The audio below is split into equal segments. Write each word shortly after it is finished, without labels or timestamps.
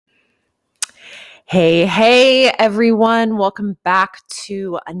Hey, everyone. Welcome back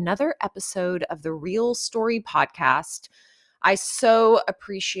to another episode of the Real Story Podcast. I so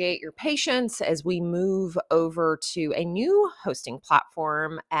appreciate your patience as we move over to a new hosting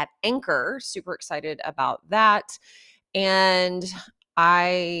platform at Anchor. Super excited about that. And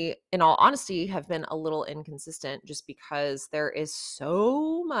I, in all honesty, have been a little inconsistent just because there is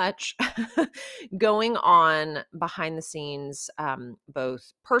so much going on behind the scenes,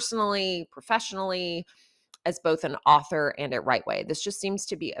 both personally, professionally, as both an author and at Rightway. This just seems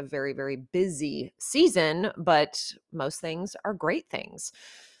to be a very, very busy season, but most things are great things.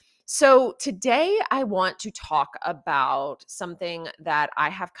 So today I want to talk about something that I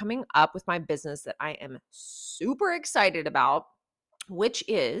have coming up with my business that I am super excited about, which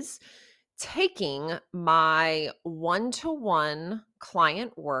is taking my one-to-one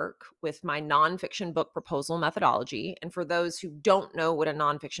client work with my nonfiction book proposal methodology. And for those who don't know what a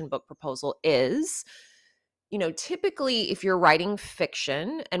nonfiction book proposal is, typically if you're writing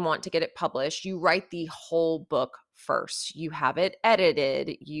fiction and want to get it published, you write the whole book first. You have it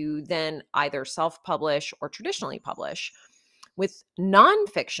edited. You then either self-publish or traditionally publish. With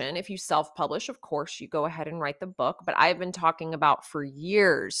nonfiction, if you self-publish, of course, you go ahead and write the book. But I've been talking about for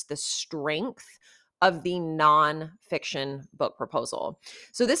years the strength of the nonfiction book proposal.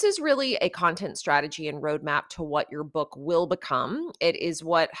 So this is really a content strategy and roadmap to what your book will become. It is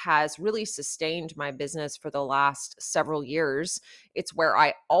what has really sustained my business for the last several years. It's where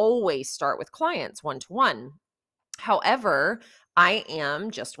I always start with clients one-to-one. However, I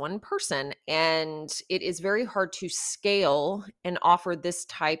am just one person, and it is very hard to scale and offer this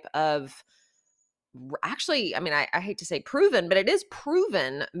type of actually, I hate to say proven, but it is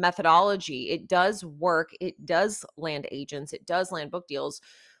proven methodology. It does work. It does land agents. It does land book deals,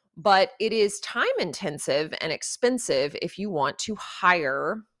 but it is time intensive and expensive if you want to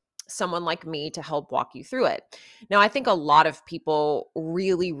hire someone like me to help walk you through it. Now, I think a lot of people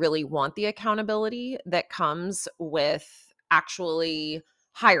really, really want the accountability that comes with actually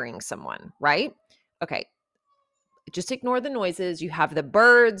hiring someone, right? Okay, just ignore the noises. You have the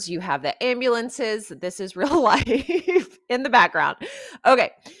birds, you have the ambulances. This is real life in the background.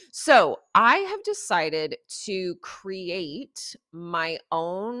 Okay, so I have decided to create my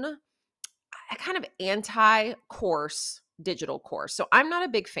own kind of anti-course digital course. So I'm not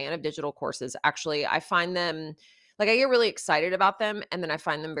a big fan of digital courses. Actually, I find them like I get really excited about them, and then I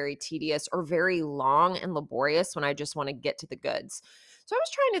find them very tedious or very long and laborious when I just want to get to the goods. So I was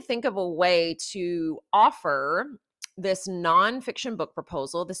trying to think of a way to offer this nonfiction book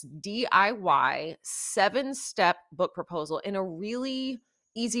proposal, this DIY 7-step book proposal in a really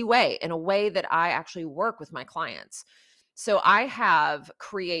easy way, in a way that I actually work with my clients. So I have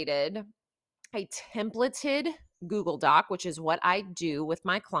created a templated Google Doc, which is what I do with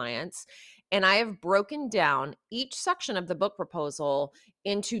my clients. And I have broken down each section of the book proposal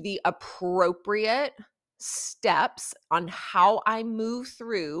into the appropriate steps on how I move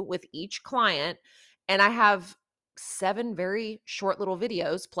through with each client. And I have 7 very short little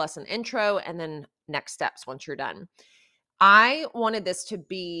videos plus an intro and then next steps once you're done. I wanted this to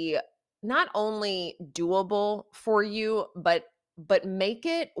be not only doable for you, but make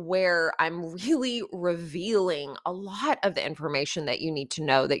it where I'm really revealing a lot of the information that you need to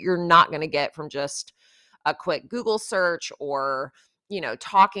know that you're not going to get from just a quick Google search or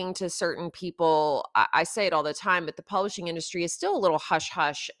talking to certain people. I say it all the time, but the publishing industry is still a little hush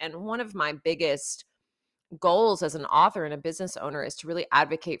hush. And one of my biggest goals as an author and a business owner is to really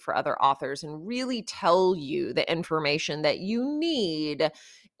advocate for other authors and really tell you the information that you need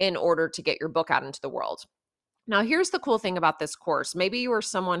in order to get your book out into the world. Now, here's the cool thing about this course. Maybe you are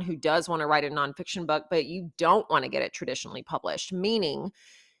someone who does want to write a nonfiction book, but you don't want to get it traditionally published, meaning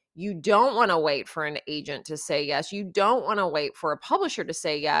you don't want to wait for an agent to say yes. You don't want to wait for a publisher to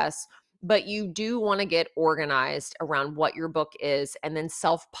say yes, but you do want to get organized around what your book is and then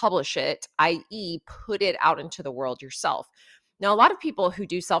self-publish it, i.e., put it out into the world yourself. Now, a lot of people who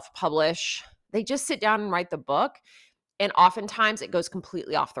do self-publish, they just sit down and write the book. And oftentimes it goes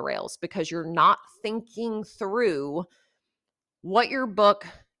completely off the rails because you're not thinking through what your book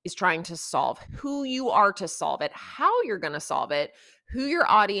is trying to solve, who you are to solve it, how you're going to solve it, who your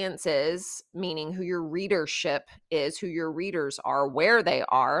audience is, meaning who your readership is, who your readers are, where they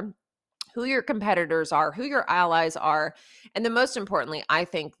are, who your competitors are, who your allies are, and then most importantly, I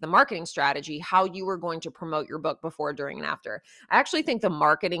think the marketing strategy, how you are going to promote your book before, during, and after. I actually think the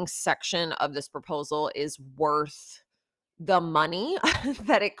marketing section of this proposal is worth the money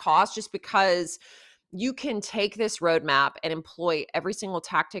that it costs, just because you can take this roadmap and employ every single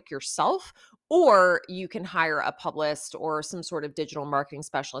tactic yourself, or you can hire a publicist or some sort of digital marketing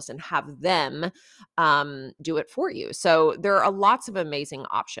specialist and have them do it for you. So there are lots of amazing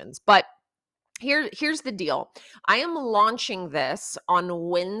options. But here's the deal. I am launching this on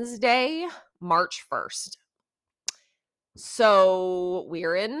Wednesday, March 1st. So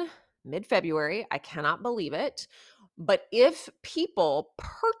we're in mid-February. I cannot believe it. But if people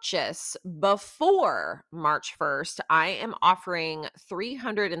purchase before March 1st, I am offering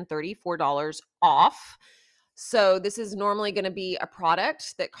 $334 off. So this is normally going to be a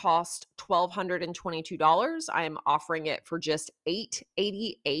product that costs $1,222. I am offering it for just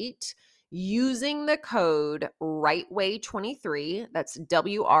 $888 using the code RIGHTWAY23. That's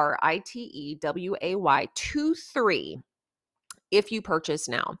WRITEWAY23 if you purchase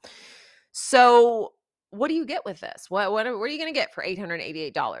now. So what do you get with this? What are you going to get for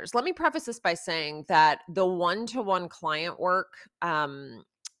 $888? Let me preface this by saying that the one-to-one client work,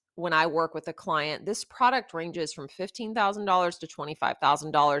 when I work with a client, this product ranges from $15,000 to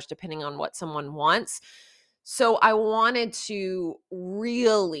 $25,000, depending on what someone wants. So I wanted to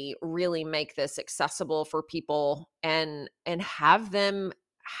really, really make this accessible for people and have them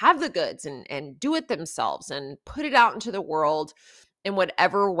have the goods and do it themselves and put it out into the world in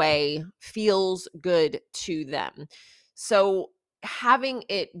whatever way feels good to them. So having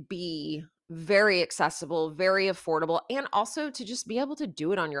it be very accessible, very affordable, and also to just be able to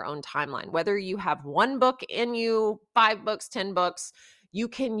do it on your own timeline. Whether you have one book in you, 5 books, 10 books, you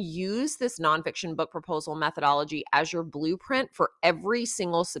can use this nonfiction book proposal methodology as your blueprint for every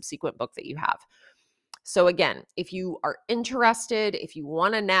single subsequent book that you have. So again, if you are interested, if you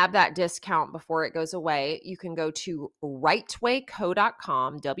want to nab that discount before it goes away, you can go to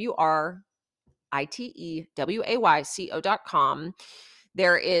rightwayco.com, WRITEWAYCO.com.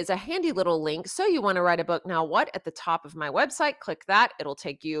 There is a handy little link. So you want to write a book now what at the top of my website, click that. It'll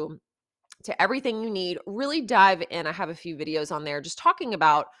take you to everything you need. Really dive in. I have a few videos on there just talking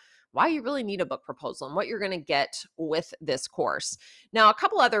about why you really need a book proposal and what you're going to get with this course. Now, a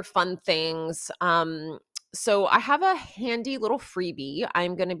couple other fun things. So I have a handy little freebie.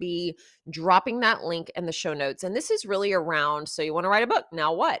 I'm going to be dropping that link in the show notes. And this is really around, so you want to write a book.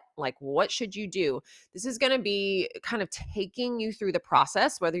 Now what? Like, what should you do? This is going to be kind of taking you through the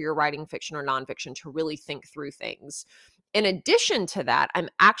process, whether you're writing fiction or nonfiction, to really think through things. In addition to that, I'm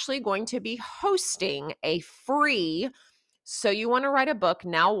actually going to be hosting a free So You Want to Write a Book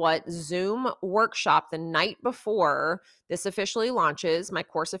Now What Zoom workshop the night before this officially launches. My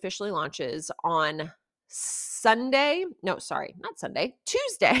course officially launches on Tuesday,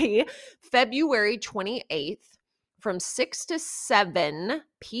 February 28th from 6 to 7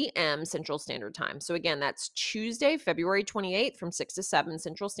 p.m. Central Standard Time. So again, that's Tuesday, February 28th from 6 to 7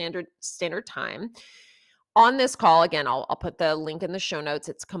 Central Standard Time. On this call, again, I'll put the link in the show notes.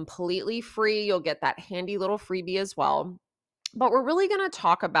 It's completely free. You'll get that handy little freebie as well. But we're really going to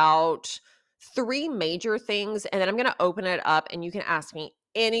talk about 3 major things, and then I'm going to open it up and you can ask me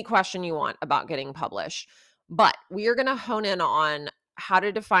any question you want about getting published. But we are going to hone in on how to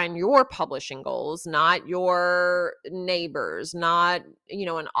define your publishing goals, not your neighbors, not,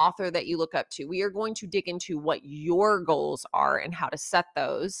 an author that you look up to. We are going to dig into what your goals are and how to set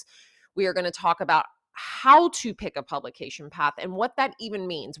those. We are going to talk about how to pick a publication path and what that even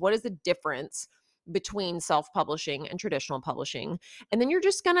means. What is the difference between self-publishing and traditional publishing? And then you're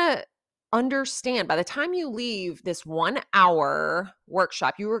just going to understand, by the time you leave this 1-hour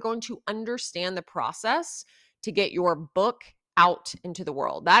workshop, you are going to understand the process to get your book out into the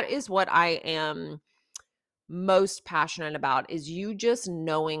world. That is what I am most passionate about, is you just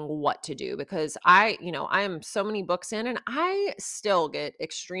knowing what to do, because I am so many books in and I still get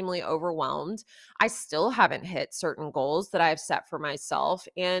extremely overwhelmed. I still haven't hit certain goals that I've set for myself.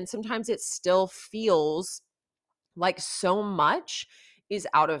 And sometimes it still feels like so much is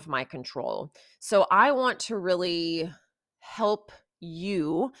out of my control. So I want to really help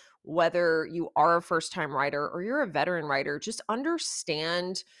you, whether you are a first-time writer or you're a veteran writer, just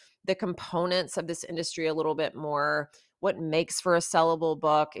understand the components of this industry a little bit more. What makes for a sellable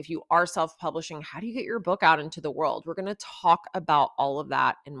book? If you are self-publishing, how do you get your book out into the world? We're going to talk about all of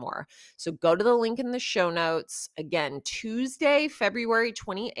that and more. So go to the link in the show notes. Again, Tuesday, February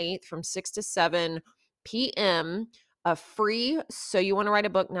 28th from 6 to 7 p.m., a free So You Want to Write a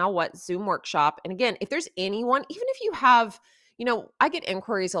Book Now What Zoom workshop. And again, if there's anyone, even if you have, I get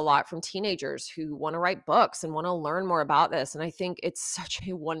inquiries a lot from teenagers who want to write books and want to learn more about this. And I think it's such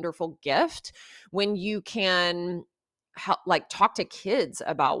a wonderful gift when you can talk to kids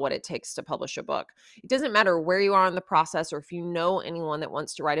about what it takes to publish a book. It doesn't matter where you are in the process, or if you know anyone that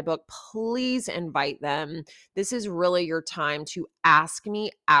wants to write a book, please invite them. This is really your time to ask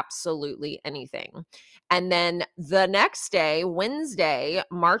me absolutely anything. And then the next day, Wednesday,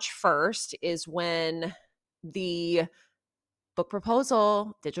 March 1st, is when the book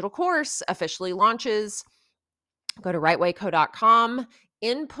proposal digital course officially launches. Go to rightwayco.com,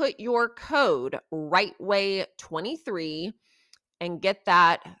 input your code rightway23, and get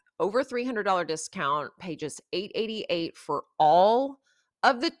that over $300 discount. Pay just $888 for all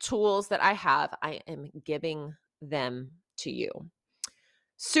of the tools that I have. I am giving them to you.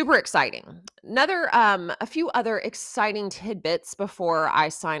 Super exciting. A few other exciting tidbits before I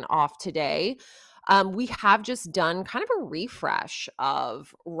sign off today. We have just done kind of a refresh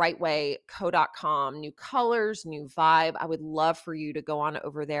of rightwayco.com, new colors, new vibe. I would love for you to go on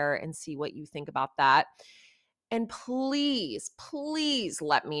over there and see what you think about that. And please, please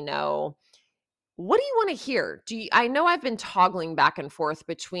let me know, what do you want to hear? I know I've been toggling back and forth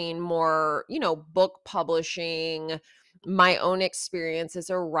between more, book publishing, my own experience as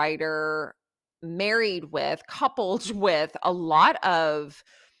a writer, coupled with a lot of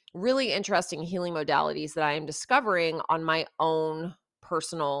really interesting healing modalities that I am discovering on my own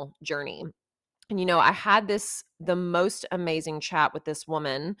personal journey. And I had the most amazing chat with this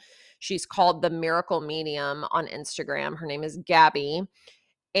woman. She's called the Miracle Medium on Instagram. Her name is Gabby.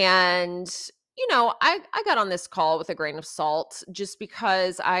 And I got on this call with a grain of salt, just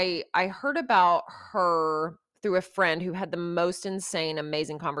because I heard about her through a friend who had the most insane,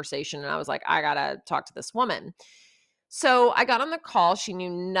 amazing conversation. And I was like, I gotta talk to this woman. So I got on the call. She knew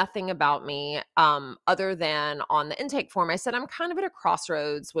nothing about me, other than on the intake form, I said, I'm kind of at a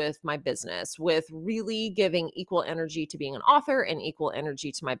crossroads with my business, with really giving equal energy to being an author and equal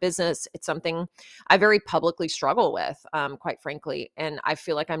energy to my business. It's something I very publicly struggle with, quite frankly. And I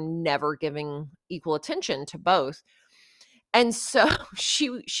feel like I'm never giving equal attention to both. And so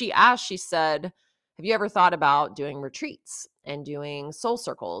she asked, she said, have you ever thought about doing retreats and doing soul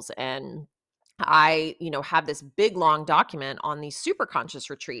circles? And I, have this big, long document on these super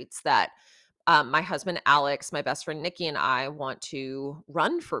conscious retreats that my husband, Alex, my best friend, Nikki, and I want to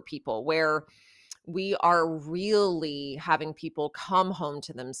run for people, where we are really having people come home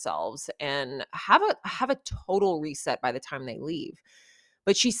to themselves and have a total reset by the time they leave.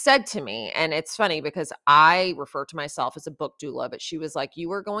 But she said to me, and it's funny because I refer to myself as a book doula, but she was like,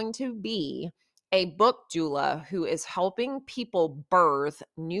 you are going to be a book doula who is helping people birth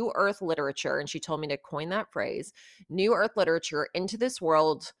new earth literature. And she told me to coin that phrase, new earth literature, into this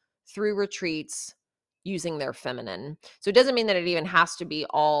world through retreats using their feminine. So it doesn't mean that it even has to be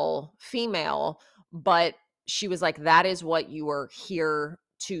all female, but she was like, that is what you are here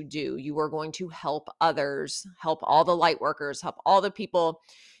to do. You are going to help others, help all the light workers, help all the people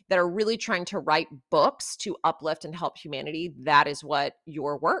that are really trying to write books to uplift and help humanity. That is what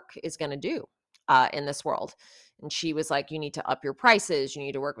your work is going to do in this world. And she was like, you need to up your prices. You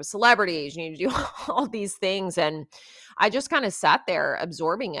need to work with celebrities. You need to do all these things. And I just kind of sat there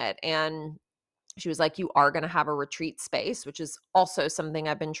absorbing it. And she was like, you are going to have a retreat space, which is also something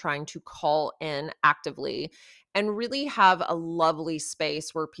I've been trying to call in actively, and really have a lovely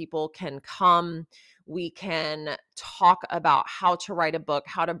space where people can come. We can talk about how to write a book,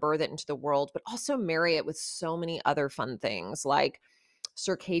 how to birth it into the world, but also marry it with so many other fun things like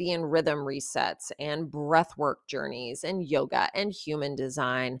circadian rhythm resets and breathwork journeys and yoga and human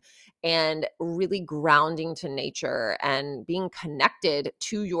design, and really grounding to nature and being connected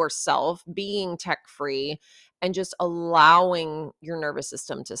to yourself, being tech free, and just allowing your nervous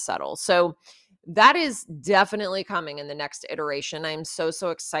system to settle. So that is definitely coming in the next iteration. I'm so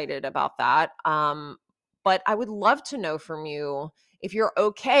excited about that. But I would love to know from you if you're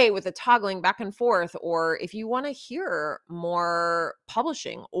okay with the toggling back and forth, or if you want to hear more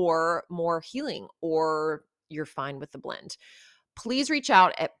publishing or more healing, or you're fine with the blend. Please reach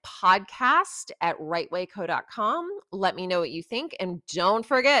out at podcast@rightwayco.com. Let me know what you think. And don't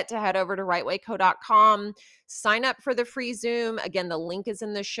forget to head over to rightwayco.com. Sign up for the free Zoom. Again, the link is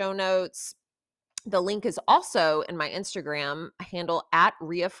in the show notes. The link is also in my Instagram handle at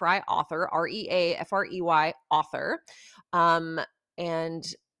Rea Frey Author, REAFREY author.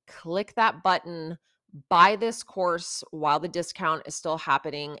 And click that button, buy this course while the discount is still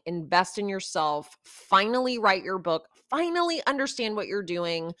happening, invest in yourself, finally write your book, finally understand what you're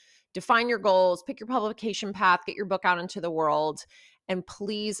doing, define your goals, pick your publication path, get your book out into the world. And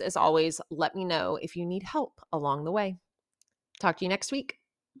please, as always, let me know if you need help along the way. Talk to you next week.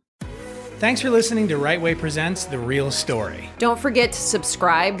 Thanks for listening to Right Way Presents The Real Story. Don't forget to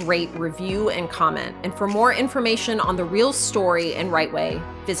subscribe, rate, review, and comment. And for more information on The Real Story and Right Way,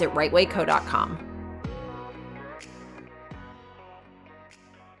 visit rightwayco.com.